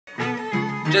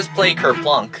Just play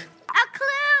Kerplunk. A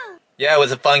clue! Yeah, it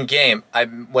was a fun game. I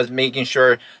was making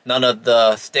sure none of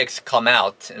the sticks come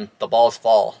out and the balls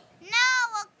fall. No,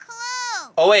 a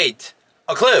clue! Oh wait,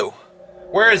 a clue.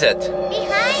 Where is it?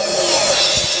 Behind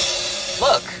you!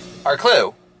 Look, our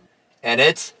clue. And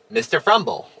it's Mr.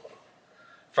 Frumble.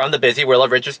 From the Busy World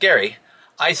of Richard Scary.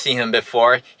 I've seen him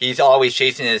before. He's always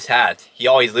chasing his hat. He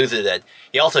always loses it.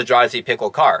 He also drives a pickle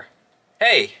car.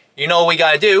 Hey, you know what we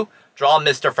gotta do? Draw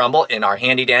Mr. Frumble in our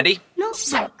handy dandy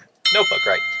Notebook. notebook,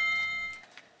 right?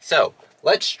 So,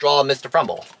 let's draw Mr.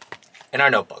 Frumble in our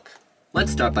notebook.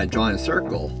 Let's start by drawing a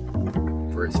circle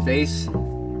for his face.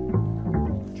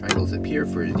 Triangles up here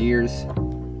for his ears.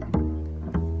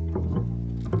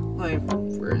 Line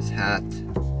for his hat.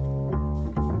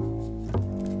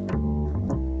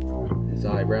 His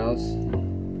eyebrows.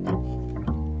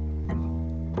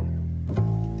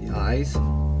 The eyes. The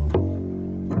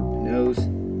nose.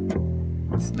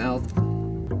 His mouth.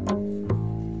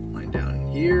 Line down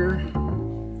here.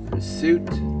 His suit.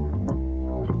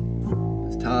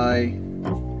 His tie.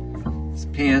 His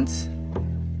pants.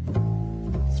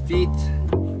 His feet.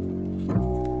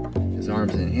 His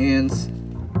arms and hands.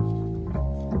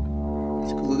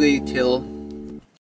 His detail